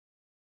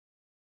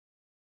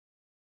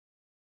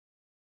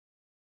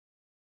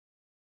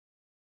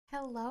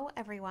Hello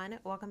everyone,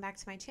 welcome back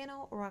to my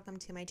channel, or welcome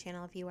to my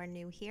channel if you are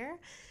new here.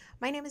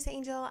 My name is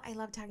Angel. I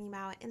love talking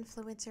about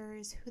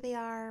influencers, who they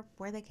are,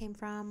 where they came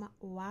from,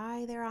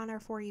 why they're on our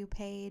For You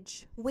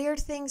page, weird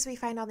things we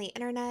find on the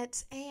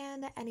internet,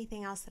 and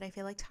anything else that I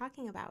feel like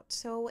talking about.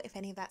 So if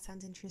any of that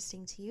sounds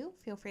interesting to you,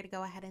 feel free to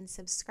go ahead and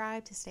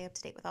subscribe to stay up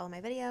to date with all of my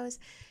videos,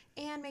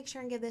 and make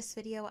sure and give this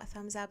video a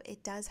thumbs up.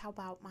 It does help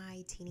out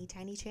my teeny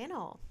tiny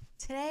channel.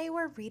 Today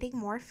we're reading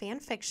more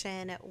fan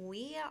fiction.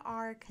 We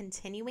are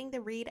continuing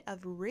the read of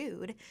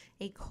Rude,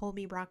 a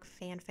Colby Brock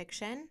fan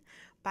fiction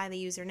by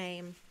the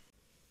username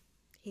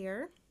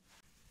here,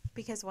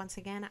 because once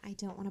again, I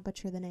don't want to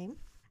butcher the name.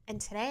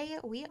 And today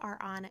we are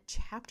on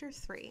chapter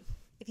 3.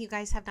 If you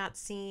guys have not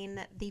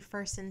seen the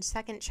first and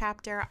second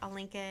chapter, I'll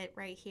link it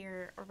right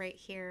here or right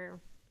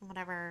here,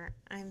 whatever.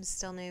 I'm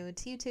still new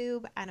to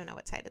YouTube. I don't know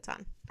what side it's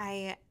on.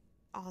 I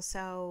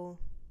also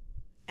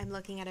I'm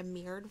looking at a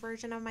mirrored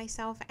version of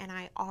myself, and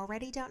I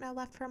already don't know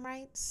left from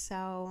right,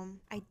 so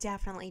I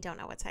definitely don't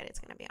know what side it's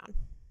going to be on.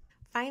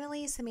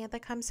 Finally, Samantha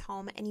comes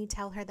home, and you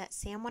tell her that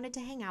Sam wanted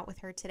to hang out with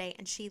her today,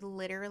 and she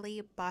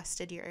literally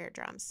busted your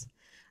eardrums.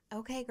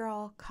 Okay,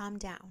 girl, calm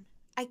down.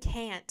 I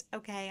can't,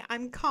 okay?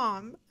 I'm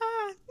calm.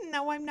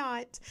 No, I'm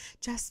not.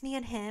 Just me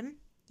and him.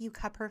 You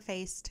cup her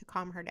face to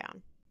calm her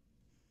down.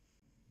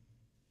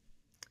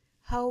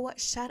 Ho,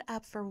 shut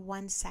up for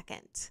 1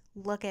 second.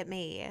 Look at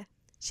me.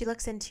 She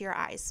looks into your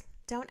eyes.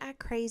 Don't act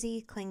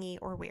crazy, clingy,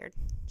 or weird.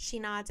 She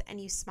nods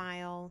and you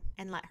smile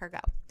and let her go.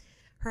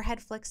 Her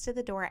head flicks to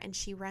the door and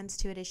she runs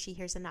to it as she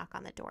hears a knock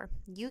on the door.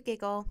 You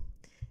giggle.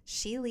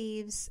 She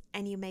leaves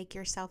and you make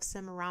yourself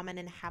some ramen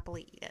and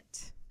happily eat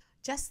it.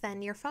 Just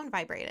then, your phone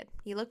vibrated.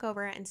 You look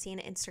over and see an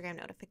Instagram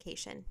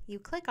notification. You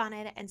click on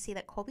it and see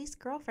that Colby's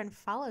girlfriend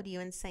followed you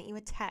and sent you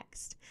a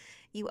text.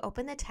 You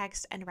open the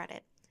text and read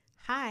it.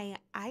 Hi,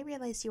 I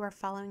realized you are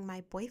following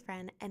my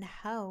boyfriend, and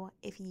ho,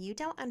 if you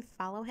don't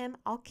unfollow him,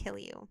 I'll kill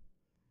you.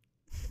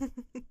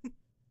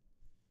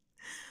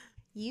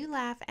 You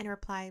laugh and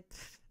reply,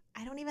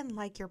 I don't even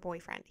like your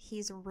boyfriend.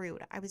 He's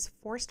rude. I was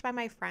forced by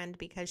my friend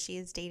because she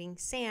is dating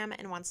Sam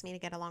and wants me to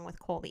get along with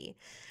Colby.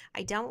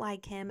 I don't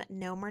like him.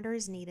 No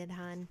murders needed,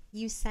 hun.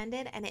 You send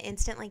it and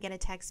instantly get a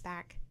text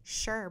back.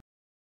 Sure.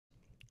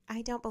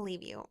 I don't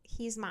believe you.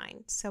 He's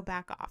mine, so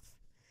back off.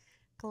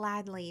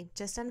 Gladly.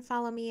 Just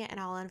unfollow me and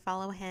I'll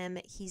unfollow him.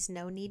 He's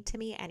no need to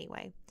me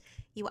anyway.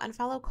 You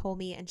unfollow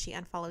Colby and she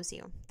unfollows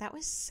you. That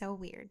was so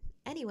weird.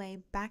 Anyway,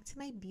 back to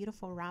my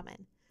beautiful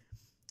ramen.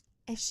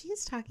 If she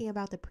is talking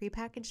about the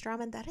prepackaged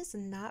ramen, that is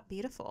not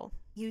beautiful.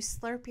 You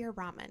slurp your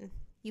ramen.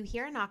 You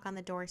hear a knock on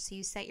the door, so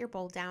you set your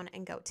bowl down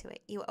and go to it.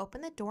 You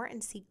open the door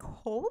and see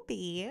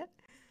Colby.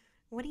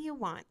 What do you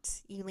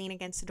want? You lean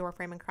against the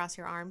doorframe and cross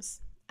your arms.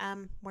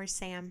 Where's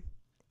Sam?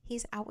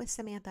 He's out with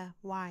Samantha.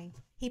 Why?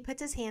 He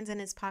puts his hands in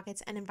his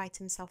pockets and invites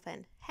himself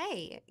in.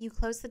 Hey, you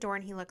close the door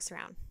and he looks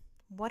around.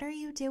 What are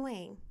you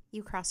doing?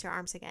 You cross your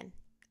arms again.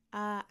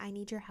 I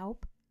need your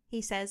help,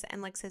 he says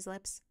and licks his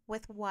lips.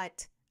 With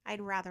what?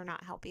 I'd rather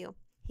not help you.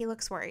 He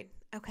looks worried.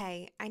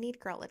 Okay, I need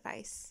girl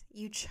advice.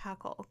 You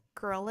chuckle.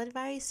 Girl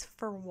advice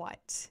for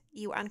what?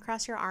 You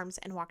uncross your arms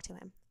and walk to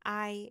him.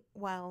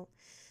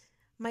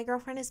 My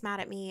girlfriend is mad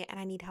at me and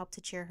I need help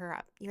to cheer her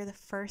up. You're the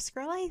first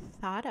girl I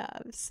thought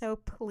of, so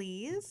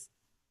please.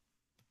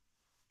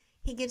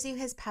 He gives you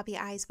his puppy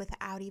eyes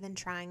without even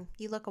trying.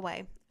 You look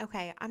away.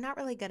 Okay, I'm not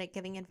really good at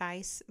giving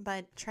advice,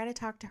 but try to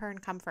talk to her and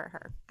comfort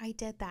her. I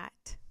did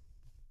that.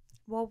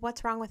 Well,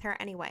 what's wrong with her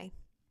anyway?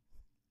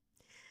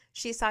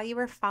 She saw you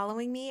were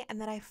following me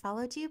and that I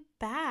followed you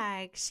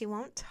back. She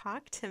won't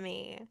talk to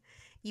me.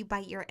 You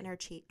bite your inner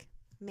cheek.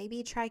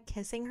 Maybe try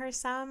kissing her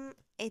some.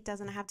 It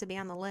doesn't have to be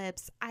on the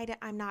lips.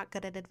 I'm not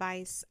good at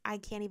advice. I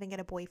can't even get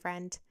a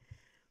boyfriend.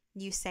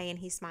 You say and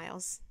he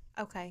smiles.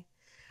 Okay.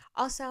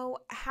 Also,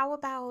 how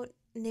about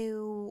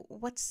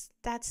what's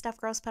that stuff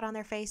girls put on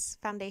their face?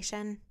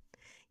 Foundation?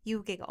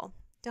 You giggle.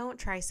 Don't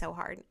try so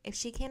hard. If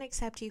she can't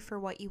accept you for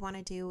what you want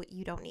to do,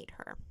 you don't need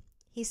her.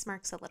 He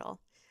smirks a little.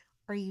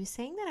 Are you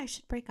saying that I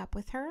should break up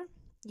with her?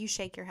 You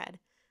shake your head.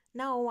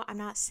 No, I'm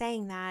not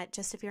saying that.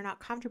 Just if you're not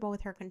comfortable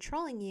with her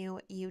controlling you,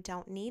 you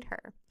don't need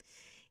her.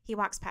 He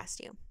walks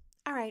past you.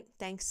 All right,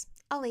 thanks.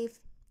 I'll leave.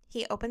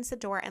 He opens the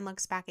door and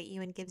looks back at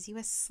you and gives you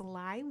a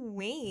sly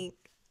wink.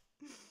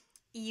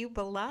 You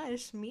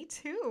blush. Me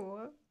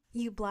too.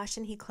 You blush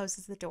and he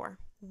closes the door.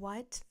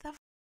 What the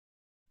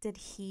did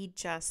he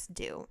just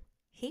do?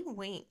 He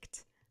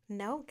winked.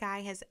 No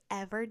guy has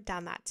ever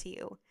done that to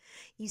you.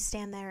 You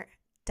stand there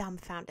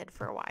dumbfounded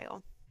for a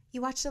while.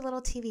 You watched a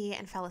little TV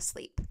and fell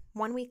asleep.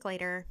 1 week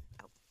later,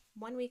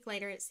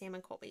 it's Sam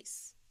and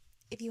Colby's.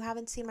 If you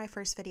haven't seen my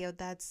first video,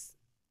 that's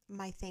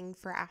my thing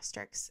for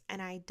asterisks,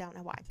 and I don't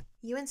know why.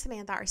 You and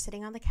Samantha are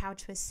sitting on the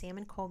couch with Sam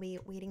and Colby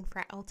waiting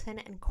for Elton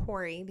and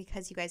Corey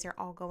because you guys are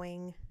all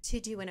going to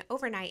do an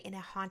overnight in a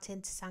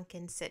haunted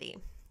sunken city.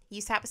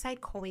 You sat beside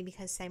Colby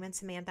because Sam and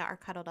Samantha are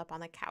cuddled up on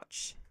the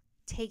couch,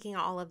 taking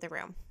all of the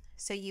room.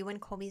 So you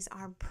and Colby's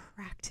arm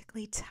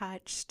practically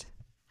touched.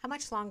 How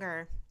much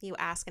longer? You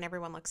ask and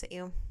everyone looks at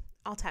you.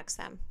 I'll text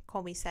them,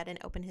 Colby said and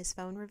opened his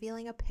phone,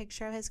 revealing a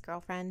picture of his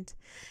girlfriend.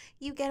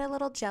 You get a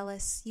little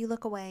jealous. You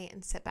look away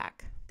and sit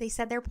back. They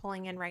said they're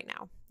pulling in right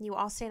now. You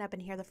all stand up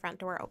and hear the front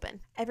door open.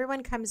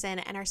 Everyone comes in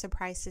and are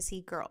surprised to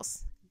see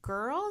girls.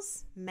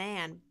 Girls?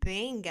 Man,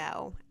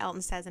 bingo,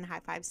 Elton says and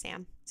high-fives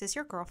Sam. Is this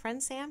your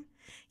girlfriend, Sam?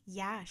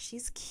 Yeah,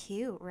 she's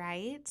cute,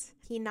 right?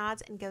 He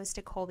nods and goes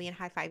to Colby and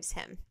high-fives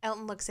him.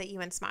 Elton looks at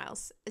you and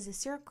smiles. Is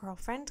this your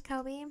girlfriend,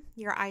 Colby?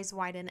 Your eyes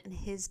widen and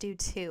his do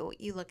too.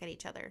 You look at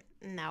each other.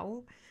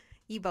 No.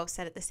 You both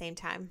said at the same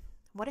time.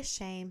 What a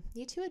shame.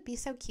 You two would be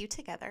so cute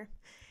together.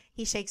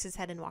 He shakes his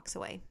head and walks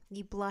away.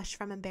 You blush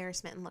from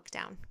embarrassment and look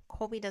down.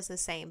 Colby does the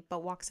same,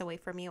 but walks away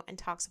from you and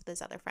talks with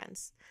his other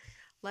friends.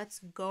 Let's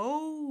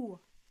go,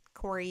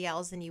 Corey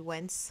yells and you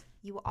wince.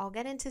 You all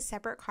get into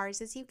separate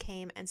cars as you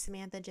came, and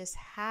Samantha just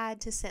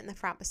had to sit in the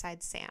front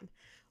beside Sam.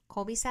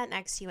 Colby sat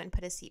next to you and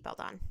put his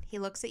seatbelt on. He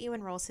looks at you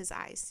and rolls his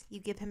eyes.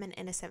 You give him an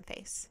innocent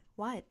face.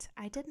 What?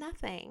 I did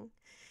nothing.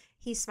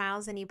 He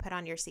smiles and you put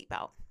on your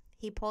seatbelt.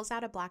 He pulls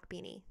out a black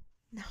beanie.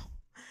 No,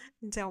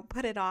 don't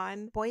put it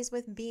on. Boys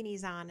with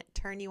beanies on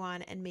turn you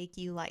on and make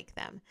you like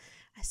them,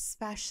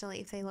 especially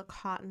if they look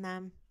hot in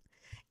them.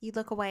 You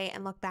look away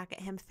and look back at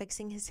him,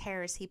 fixing his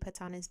hair as he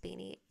puts on his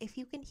beanie. If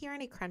you can hear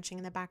any crunching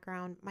in the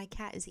background, my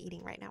cat is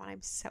eating right now and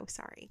I'm so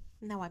sorry.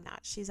 No, I'm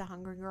not. She's a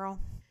hungry girl.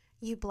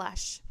 You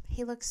blush.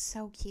 He looks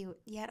so cute,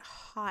 yet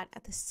hot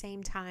at the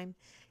same time.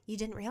 You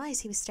didn't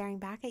realize he was staring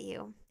back at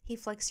you. He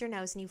flicks your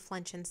nose and you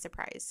flinch in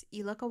surprise.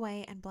 You look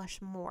away and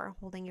blush more,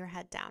 holding your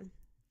head down.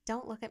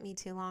 Don't look at me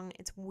too long.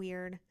 It's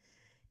weird,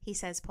 he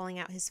says, pulling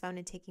out his phone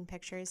and taking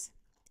pictures.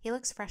 He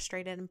looks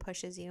frustrated and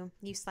pushes you.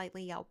 You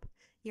slightly yelp.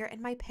 You're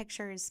in my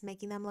pictures,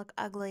 making them look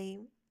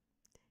ugly,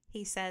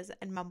 he says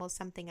and mumbles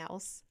something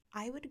else.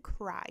 I would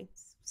cry.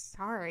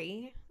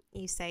 Sorry,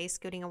 you say,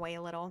 scooting away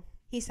a little.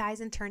 He sighs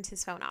and turns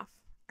his phone off.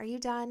 Are you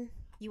done?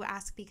 You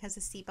ask because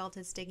the seatbelt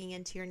is digging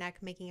into your neck,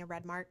 making a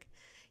red mark.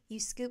 You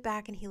scoot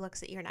back and he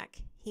looks at your neck.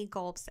 He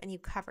gulps and you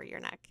cover your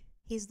neck.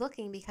 He's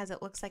looking because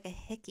it looks like a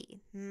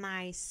hickey.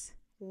 Nice.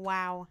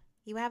 Wow.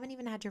 You haven't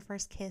even had your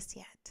first kiss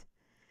yet.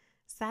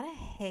 Is that a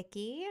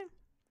hickey?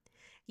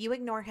 You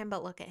ignore him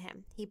but look at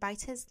him. He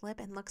bites his lip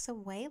and looks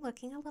away,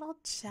 looking a little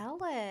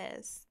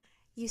jealous.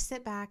 You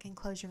sit back and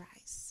close your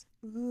eyes.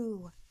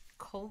 Ooh,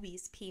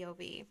 Colby's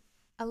POV.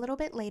 A little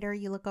bit later,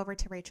 you look over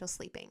to Rachel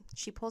sleeping.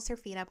 She pulls her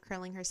feet up,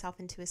 curling herself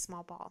into a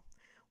small ball.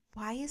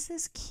 Why is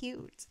this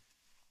cute?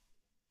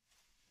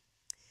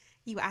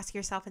 You ask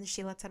yourself and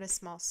she lets out a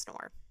small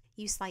snore.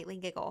 You slightly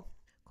giggle.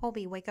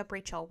 Colby, wake up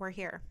Rachel, we're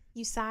here.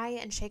 You sigh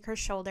and shake her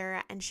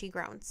shoulder and she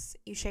groans.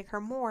 You shake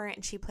her more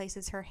and she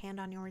places her hand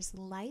on yours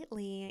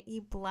lightly.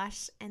 You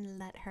blush and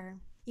let her.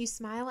 You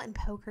smile and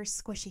poke her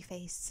squishy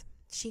face.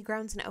 She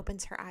groans and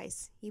opens her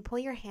eyes. You pull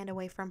your hand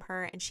away from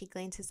her and she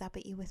glances up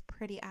at you with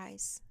pretty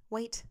eyes.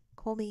 Wait,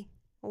 Colby,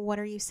 what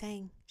are you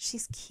saying?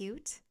 She's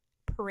cute?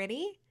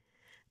 Pretty?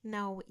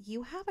 No,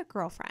 you have a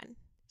girlfriend.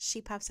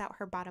 She puffs out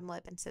her bottom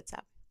lip and sits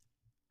up.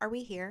 Are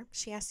we here?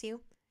 She asks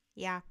you.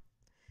 Yeah.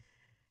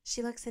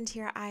 She looks into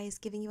your eyes,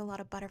 giving you a lot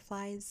of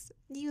butterflies.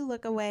 You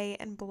look away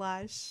and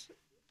blush.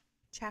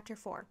 Chapter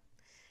 4.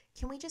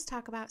 Can we just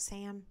talk about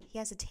Sam? He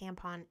has a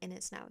tampon in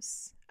his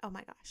nose. Oh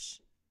my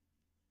gosh.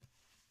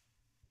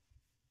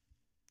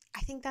 I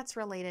think that's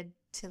related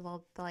to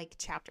the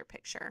chapter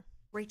picture.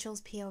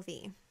 Rachel's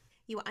POV.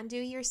 You undo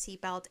your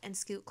seatbelt and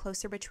scoot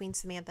closer between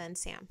Samantha and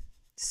Sam.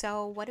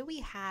 So what do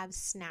we have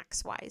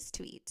snacks-wise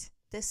to eat?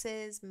 This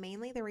is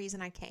mainly the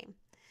reason I came.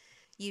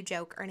 You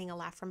joke, earning a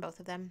laugh from both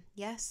of them.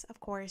 Yes, of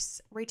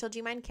course. Rachel, do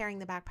you mind carrying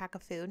the backpack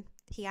of food?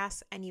 He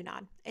asks, and you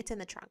nod. It's in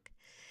the trunk.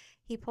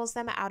 He pulls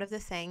them out of the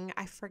thing,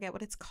 I forget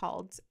what it's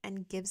called,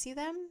 and gives you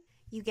them.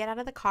 You get out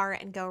of the car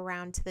and go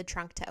around to the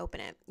trunk to open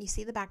it. You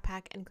see the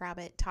backpack and grab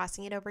it,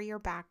 tossing it over your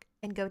back,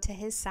 and go to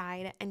his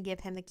side and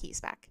give him the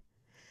keys back.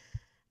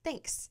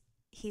 Thanks,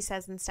 he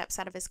says and steps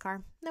out of his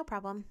car. No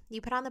problem. You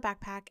put on the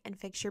backpack and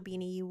fix your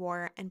beanie you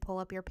wore and pull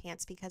up your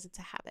pants because it's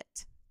a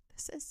habit.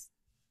 This is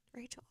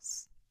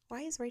Rachel's.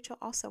 Why is Rachel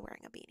also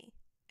wearing a beanie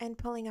and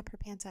pulling up her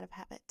pants out of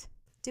habit?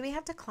 Do we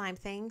have to climb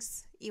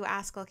things? You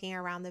ask, looking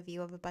around the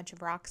view of a bunch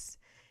of rocks.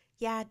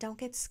 Yeah, don't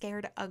get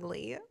scared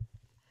ugly,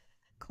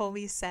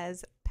 Colby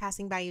says,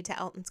 passing by you to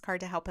Elton's car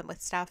to help him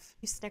with stuff.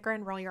 You snicker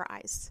and roll your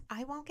eyes.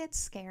 I won't get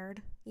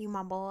scared, you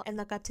mumble and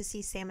look up to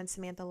see Sam and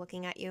Samantha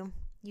looking at you.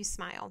 You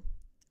smile.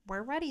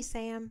 We're ready,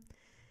 Sam.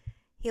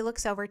 He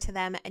looks over to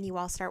them and you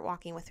all start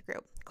walking with the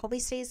group. Colby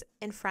stays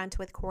in front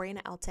with Corey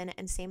and Elton,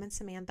 and Sam and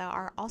Samantha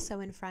are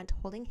also in front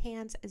holding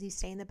hands as you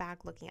stay in the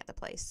back looking at the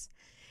place.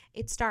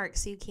 It's dark,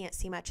 so you can't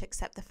see much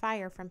except the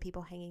fire from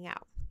people hanging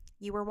out.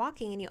 You were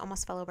walking and you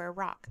almost fell over a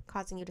rock,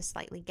 causing you to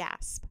slightly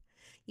gasp.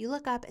 You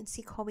look up and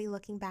see Colby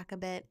looking back a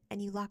bit,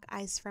 and you lock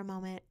eyes for a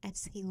moment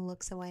as he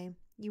looks away.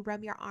 You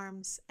rub your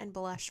arms and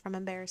blush from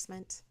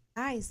embarrassment.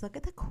 Guys, look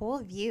at the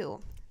cool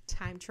view.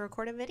 Time to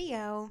record a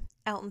video,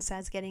 Elton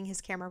says, getting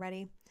his camera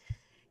ready.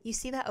 You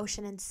see the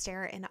ocean and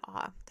stare in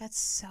awe. That's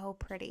so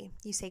pretty,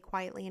 you say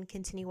quietly and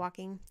continue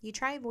walking. You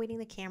try avoiding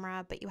the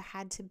camera, but you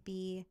had to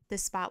be the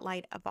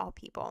spotlight of all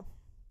people.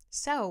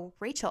 So,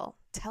 Rachel,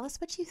 tell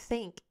us what you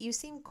think. You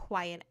seem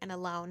quiet and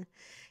alone.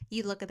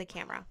 You look at the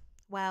camera.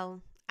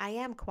 Well, I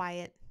am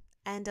quiet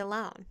and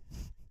alone.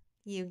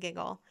 You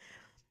giggle.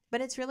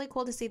 But it's really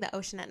cool to see the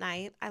ocean at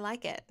night. I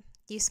like it.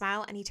 You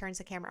smile and he turns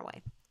the camera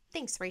away.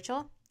 Thanks,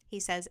 Rachel, he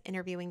says,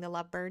 interviewing the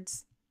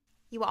lovebirds.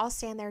 You all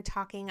stand there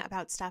talking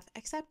about stuff,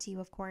 except you,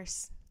 of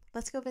course.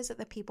 Let's go visit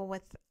the people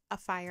with a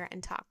fire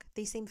and talk.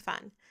 They seem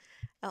fun,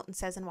 Elton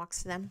says and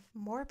walks to them.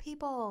 More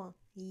people.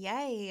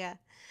 Yay.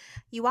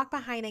 You walk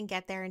behind and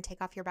get there and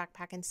take off your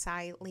backpack and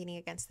sigh, leaning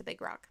against the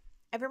big rock.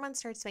 Everyone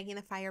starts making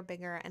the fire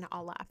bigger and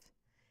all laugh.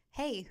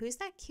 Hey, who's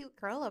that cute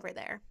girl over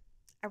there?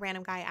 A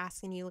random guy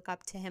asks and you look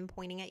up to him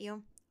pointing at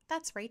you.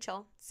 That's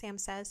Rachel, Sam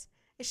says.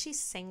 Is she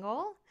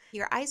single?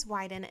 Your eyes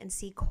widen and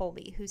see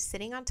Colby, who's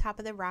sitting on top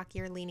of the rock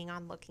you're leaning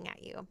on looking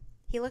at you.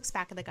 He looks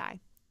back at the guy.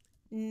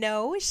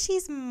 No,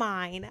 she's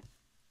mine.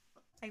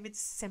 I would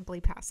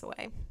simply pass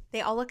away.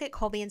 They all look at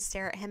Colby and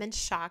stare at him in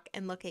shock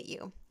and look at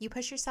you. You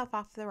push yourself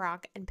off the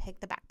rock and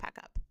pick the backpack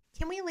up.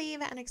 Can we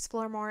leave and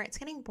explore more? It's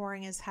getting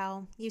boring as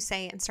hell, you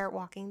say and start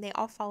walking. They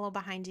all follow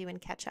behind you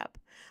and catch up.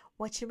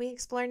 What should we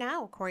explore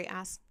now? Corey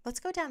asks. Let's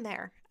go down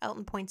there.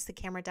 Elton points the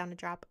camera down a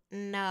drop.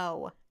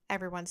 No,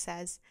 everyone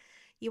says.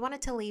 You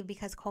wanted to leave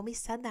because Colby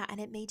said that and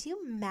it made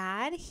you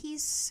mad?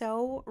 He's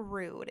so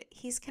rude.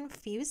 He's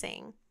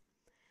confusing.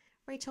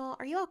 Rachel,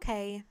 are you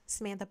okay?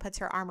 Samantha puts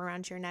her arm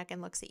around your neck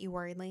and looks at you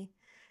worriedly.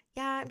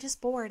 Yeah, I'm just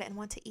bored and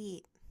want to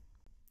eat.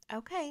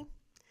 Okay.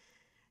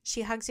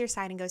 She hugs your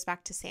side and goes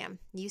back to Sam.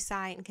 You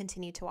sigh and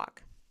continue to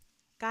walk.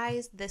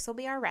 Guys, this will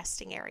be our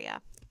resting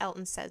area,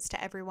 Elton says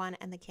to everyone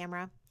and the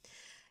camera.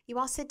 You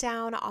all sit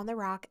down on the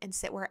rock and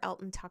sit where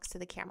Elton talks to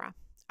the camera.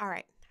 All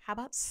right, how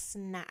about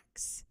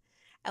snacks?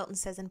 Elton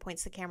says and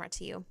points the camera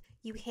to you.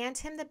 You hand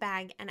him the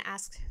bag and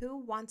ask who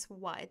wants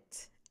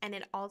what, and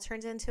it all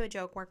turns into a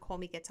joke where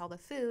Colby gets all the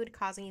food,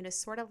 causing you to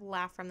sort of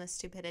laugh from the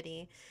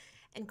stupidity.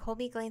 And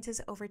Colby glances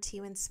over to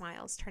you and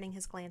smiles, turning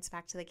his glance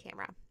back to the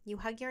camera. You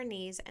hug your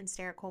knees and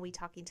stare at Colby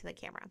talking to the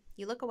camera.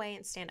 You look away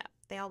and stand up.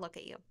 They all look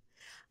at you.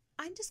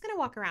 I'm just going to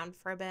walk around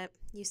for a bit,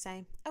 you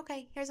say.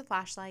 Okay, here's a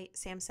flashlight,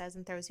 Sam says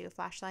and throws you a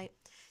flashlight.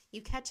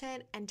 You catch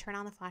it and turn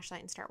on the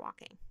flashlight and start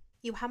walking.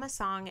 You hum a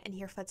song and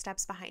hear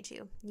footsteps behind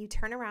you. You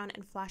turn around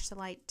and flash the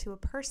light to a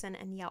person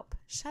and yelp.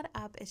 Shut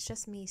up, it's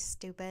just me,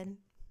 stupid.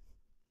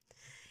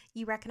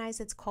 You recognize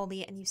it's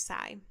Colby and you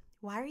sigh.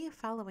 Why are you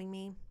following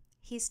me?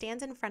 He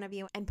stands in front of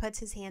you and puts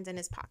his hands in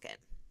his pocket.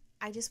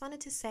 I just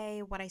wanted to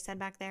say what I said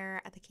back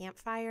there at the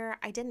campfire.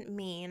 I didn't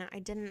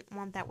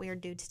want that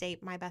weird dude to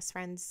date my best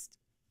friend's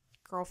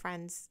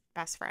girlfriend's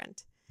best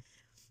friend.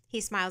 He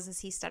smiles as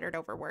he stuttered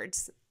over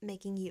words,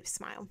 making you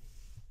smile.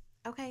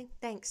 Okay,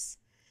 thanks.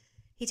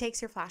 He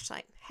takes your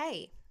flashlight.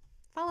 Hey,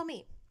 follow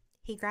me.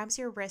 He grabs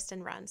your wrist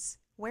and runs.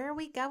 Where are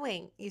we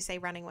going? You say,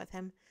 running with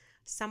him.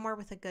 Somewhere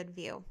with a good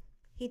view.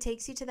 He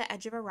takes you to the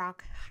edge of a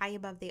rock high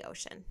above the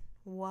ocean.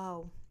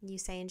 Whoa, you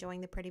say,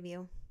 enjoying the pretty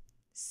view.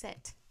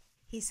 Sit,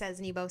 he says,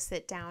 and you both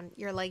sit down,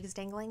 your legs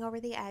dangling over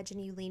the edge,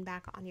 and you lean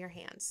back on your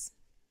hands.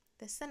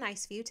 This is a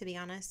nice view, to be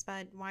honest,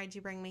 but why'd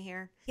you bring me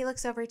here? He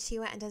looks over to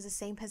you and does the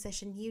same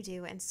position you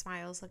do and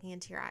smiles, looking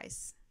into your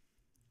eyes.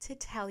 To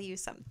tell you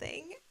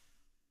something.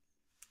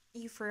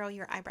 You furrow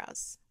your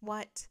eyebrows.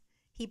 What?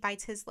 He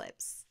bites his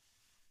lips.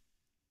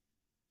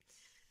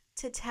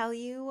 To tell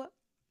you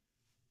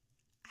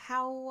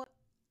how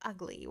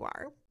ugly you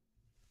are.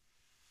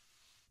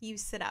 You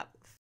sit up.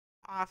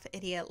 Off,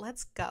 idiot.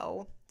 Let's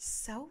go.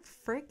 So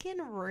freaking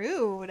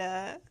rude.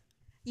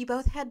 You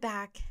both head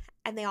back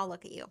and they all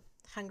look at you.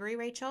 Hungry,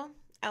 Rachel?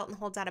 Elton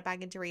holds out a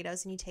bag of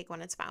Doritos and you take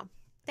one and smile.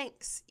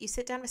 Thanks. You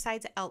sit down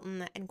beside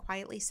Elton and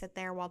quietly sit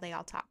there while they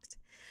all talked.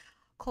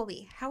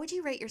 Colby, how would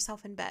you rate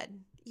yourself in bed?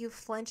 You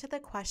flinch at the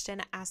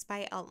question asked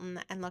by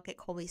Elton and look at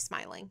Colby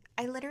smiling.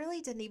 I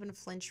literally didn't even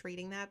flinch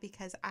reading that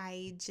because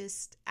I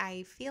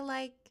feel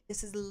like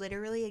this is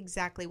literally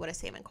exactly what a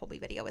Sam and Colby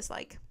video is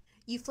like.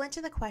 You flinch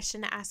at the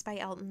question asked by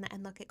Elton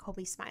and look at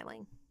Colby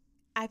smiling.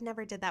 I've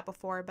never did that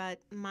before,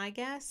 but my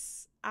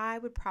guess, I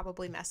would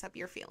probably mess up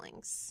your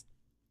feelings.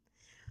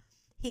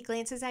 He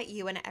glances at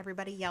you and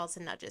everybody yells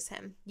and nudges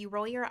him. You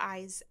roll your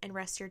eyes and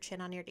rest your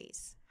chin on your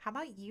knees. How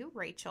about you,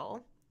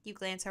 Rachel? You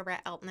glance over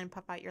at Elton and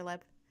puff out your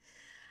lip.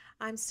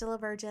 I'm still a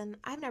virgin.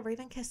 I've never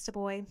even kissed a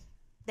boy.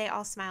 They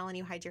all smile and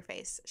you hide your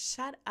face.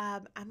 Shut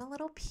up. I'm a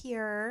little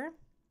pure,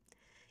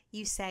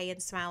 you say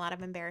and smile out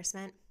of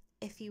embarrassment.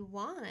 If you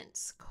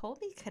want,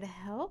 Colby could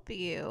help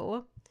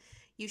you.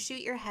 You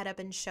shoot your head up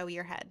and show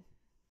your head.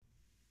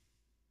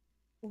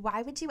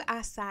 Why would you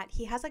ask that?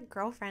 He has a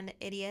girlfriend,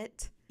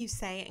 idiot, you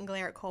say and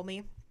glare at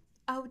Colby.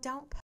 Oh,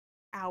 don't put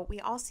out. We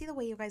all see the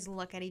way you guys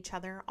look at each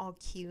other, all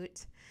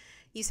cute.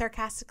 You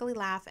sarcastically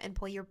laugh and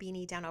pull your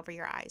beanie down over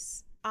your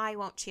eyes. I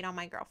won't cheat on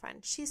my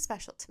girlfriend. She's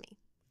special to me.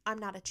 I'm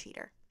not a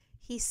cheater,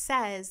 he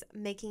says,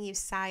 making you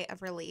sigh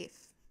of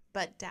relief,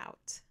 but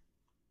doubt.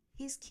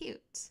 He's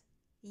cute,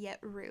 yet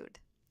rude.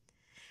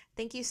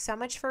 Thank you so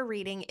much for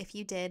reading. If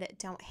you did,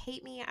 don't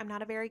hate me. I'm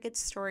not a very good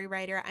story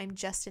writer. I'm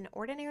just an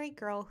ordinary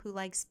girl who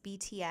likes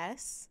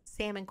BTS,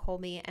 Sam and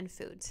Colby, and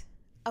food.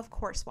 Of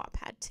course,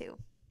 Wattpad too.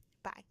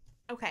 Bye.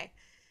 Okay,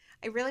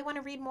 I really want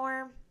to read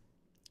more,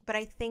 but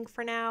I think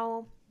for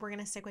now, we're going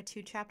to stick with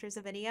 2 chapters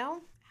a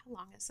video. How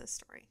long is this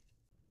story?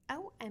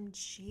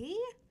 OMG?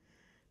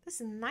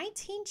 This is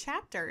 19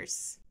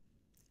 chapters.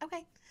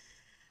 Okay.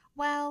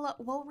 Well,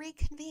 we'll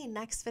reconvene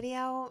next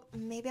video.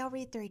 Maybe I'll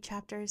read 3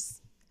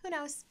 chapters. Who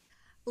knows?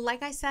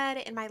 Like I said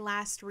in my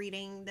last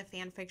reading, the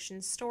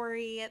fanfiction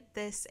story,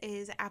 this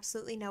is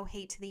absolutely no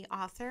hate to the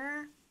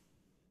author.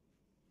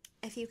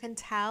 If you can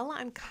tell,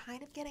 I'm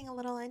kind of getting a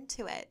little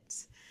into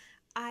it.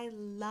 I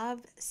love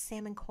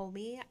Sam and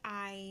Colby.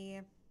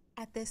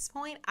 At this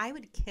point, I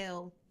would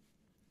kill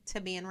to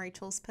be in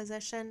Rachel's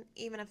position,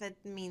 even if it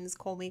means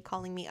Colby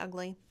calling me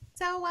ugly.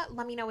 So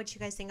let me know what you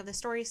guys think of the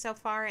story so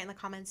far in the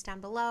comments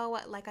down below.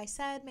 Like I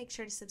said, make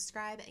sure to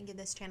subscribe and give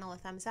this channel a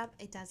thumbs up.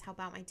 It does help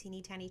out my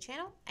teeny tiny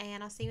channel,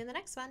 and I'll see you in the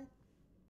next one.